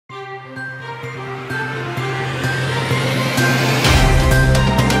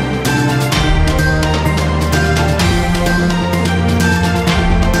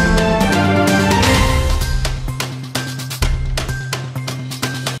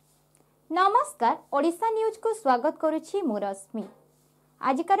नमस्कार ओडिशा न्यूज को स्वागत करुछि मु रश्मि।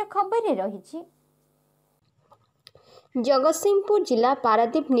 आजिकार खबर रे रहिछि जगतसिंहपुर जिला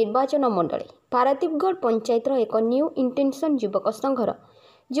पारादीप निर्वाचन मंडली पारादीपगढ़ पंचायतर एक न्यू इंटेंशन युवक संघर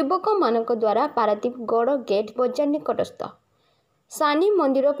युवक मानक द्वारा पारादीपगढ़ गेट बजार निकटस्थ सानी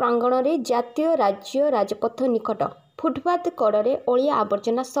मंदिर प्रांगण में जातीय राज्य राजपथ निकट फुटपाथ कड़े अलिया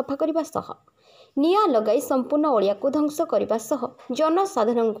आवर्जना सफा करने सह निआं लगाई संपूर्ण अलिया को ध्वंस करने सह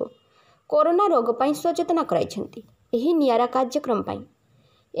जनसाधारण को कोरोना रोग पर सचेतना कराइछन्ति। एही नियारा कार्यक्रम पर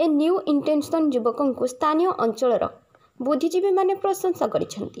ए न्यू इंटेंशन युवक को स्थानीय अंचलर बुद्धिजीवी माने प्रशंसा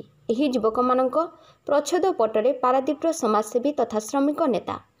करिछन्ति। एही युवक मानक प्रच्छद पटरे पारादीपर समाजसेवी तथा श्रमिक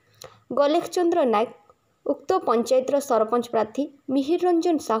नेता गलेख चंद्र नायक उक्त पंचायतर सरपंच प्रार्थी मिहिर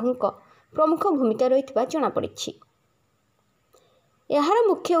रंजन साहू प्रमुख भूमिका रही जनापड़ी। यार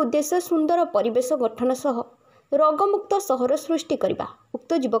मुख्य उद्देश्य सुंदर परिवेश गठन सह रोगमुक्त सहर सृष्टि करने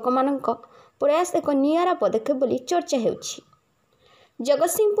उक्त युवक मानक प्रयास एक नियारा पदक्षेप बोली चर्चा हेउछि।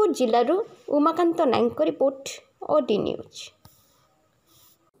 जगतसिंहपुर जिल्लारू उमाकांत नायक रिपोर्ट ओडी न्यूज।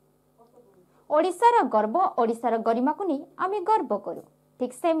 ओडिशार गर्व ओडिशार गरिमा को नहीं आमे गर्व करू।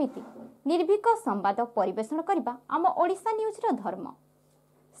 ठीक सेमिति निर्भीक संवाद परिवेषण करबा आम ओडिशा न्यूज रो धर्म।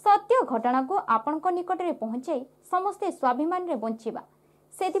 सत्य घटना को आपनक निकट रे पहुंचाई समस्ते स्वाभिमान रे बंचिबा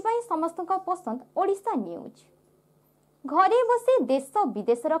सेथिपाई समस्तक पसंद ओडिशा न्यूज। घरे बसी देश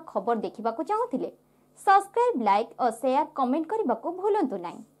विदेशर खबर देखा चाहूले सब्सक्राइब लाइक और शेयर कमेंट करने को भूलु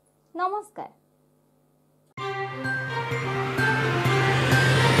नहीं। नमस्कार।